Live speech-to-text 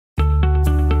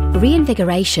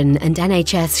Reinvigoration and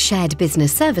NHS Shared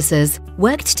Business Services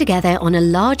worked together on a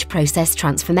large process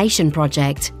transformation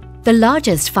project. The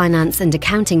largest finance and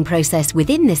accounting process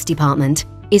within this department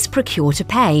is procure to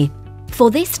pay. For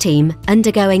this team,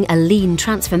 undergoing a lean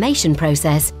transformation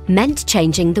process meant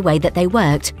changing the way that they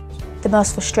worked. The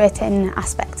most frustrating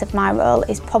aspect of my role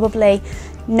is probably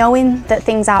knowing that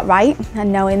things aren't right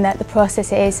and knowing that the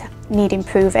processes need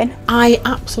improving. I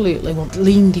absolutely want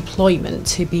lean deployment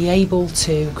to be able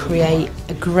to create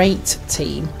a great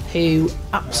team who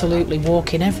absolutely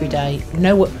walk in every day,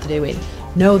 know what they're doing,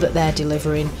 know that they're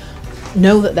delivering,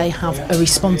 know that they have a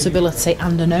responsibility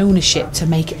and an ownership to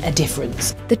make a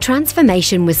difference. The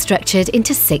transformation was structured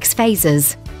into 6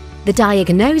 phases. The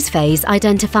diagnose phase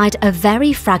identified a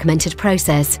very fragmented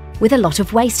process with a lot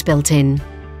of waste built in.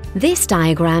 This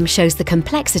diagram shows the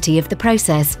complexity of the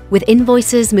process, with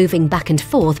invoices moving back and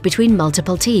forth between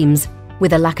multiple teams,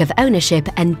 with a lack of ownership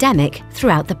endemic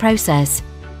throughout the process.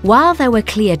 While there were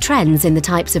clear trends in the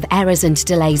types of errors and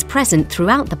delays present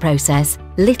throughout the process,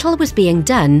 little was being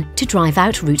done to drive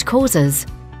out root causes.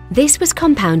 This was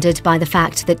compounded by the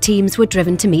fact that teams were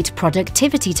driven to meet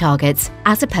productivity targets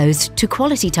as opposed to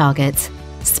quality targets.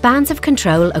 Spans of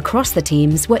control across the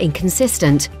teams were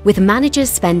inconsistent, with managers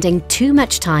spending too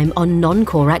much time on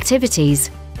non-core activities.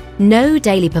 No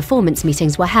daily performance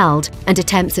meetings were held, and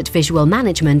attempts at visual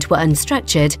management were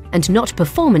unstructured and not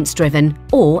performance-driven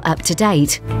or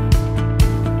up-to-date.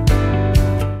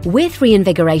 With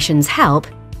Reinvigoration's help,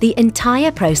 the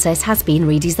entire process has been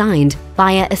redesigned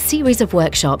via a series of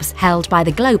workshops held by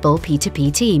the global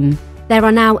P2P team. There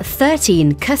are now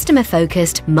 13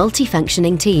 customer-focused,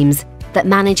 multifunctioning teams that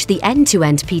manage the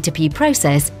end-to-end P2P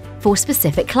process for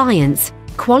specific clients.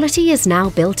 Quality is now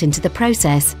built into the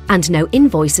process, and no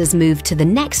invoices move to the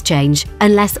next change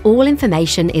unless all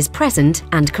information is present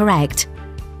and correct.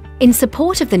 In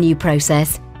support of the new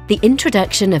process, the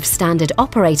introduction of standard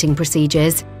operating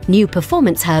procedures, new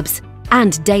performance hubs,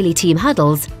 and daily team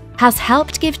huddles has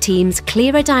helped give teams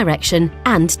clearer direction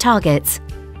and targets.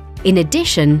 In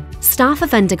addition, staff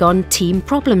have undergone team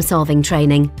problem-solving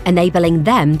training, enabling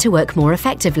them to work more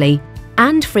effectively,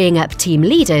 and freeing up team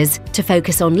leaders to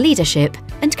focus on leadership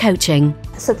and coaching.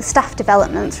 So the staff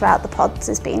development throughout the pods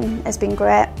has been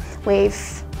great.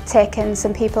 We've taken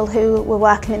some people who were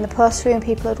working in the post room,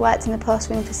 people who'd worked in the post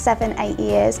room for 7-8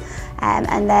 years,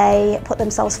 and they put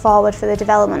themselves forward for the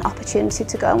development opportunity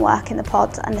to go and work in the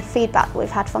pod, and the feedback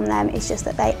we've had from them is just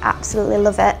that they absolutely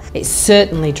love it. It's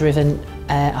certainly driven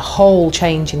a whole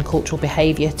change in cultural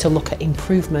behaviour to look at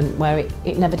improvement where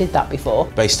it never did that before.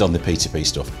 Based on the P2P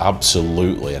stuff,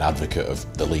 absolutely an advocate of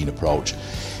the lean approach.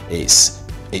 It's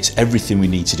everything we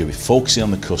need to do. It's focusing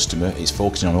on the customer, it's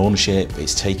focusing on ownership,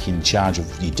 it's taking charge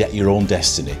of your own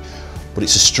destiny. But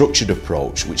it's a structured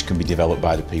approach which can be developed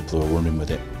by the people who are running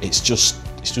with it. It's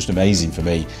just amazing for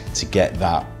me to get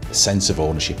that sense of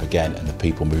ownership again and the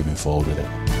people moving forward with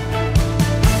it.